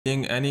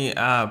Deleting any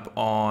app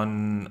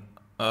on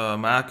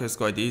Mac is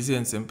quite easy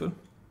and simple.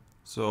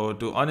 So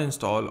to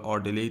uninstall or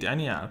delete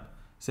any app,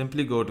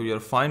 simply go to your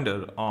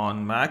Finder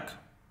on Mac,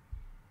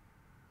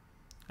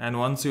 and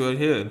once you are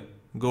here,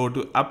 go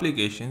to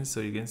Applications.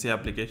 So you can see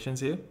Applications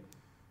here.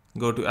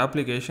 Go to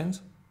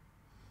Applications,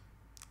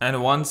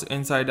 and once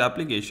inside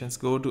Applications,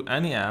 go to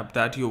any app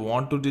that you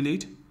want to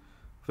delete.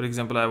 For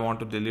example, I want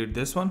to delete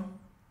this one.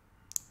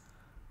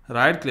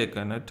 Right click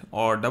on it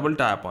or double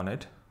tap on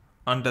it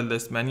until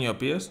this menu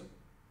appears.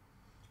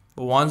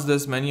 Once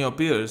this menu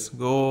appears,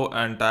 go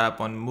and tap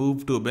on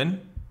Move to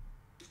Bin.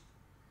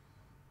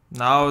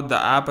 Now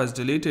the app is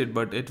deleted,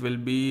 but it will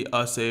be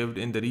saved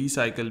in the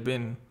recycle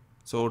bin.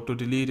 So to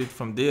delete it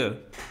from there,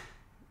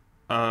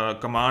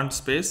 command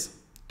space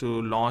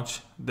to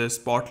launch this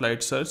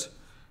Spotlight search,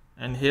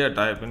 and here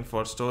type in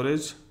for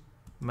storage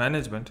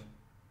management.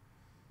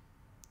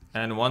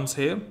 And once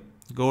here,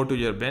 go to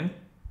your bin,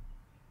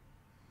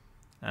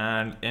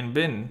 and in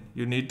bin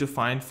you need to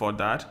find for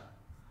that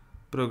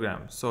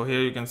program. So here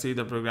you can see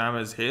the program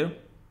is here.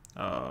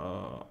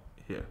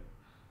 Here.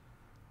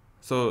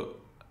 So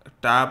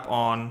tap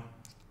on,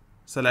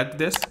 select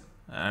this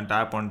and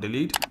tap on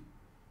delete.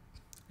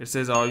 It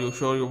says, are you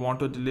sure you want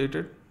to delete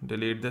it?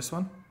 Delete this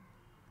one.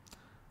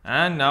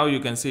 And now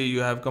you can see you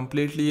have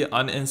completely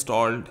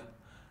uninstalled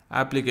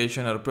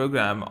application or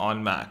program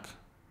on Mac.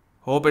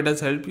 Hope it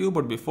has helped you,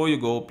 but before you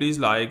go, please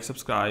like,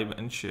 subscribe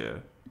and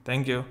share.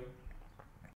 Thank you.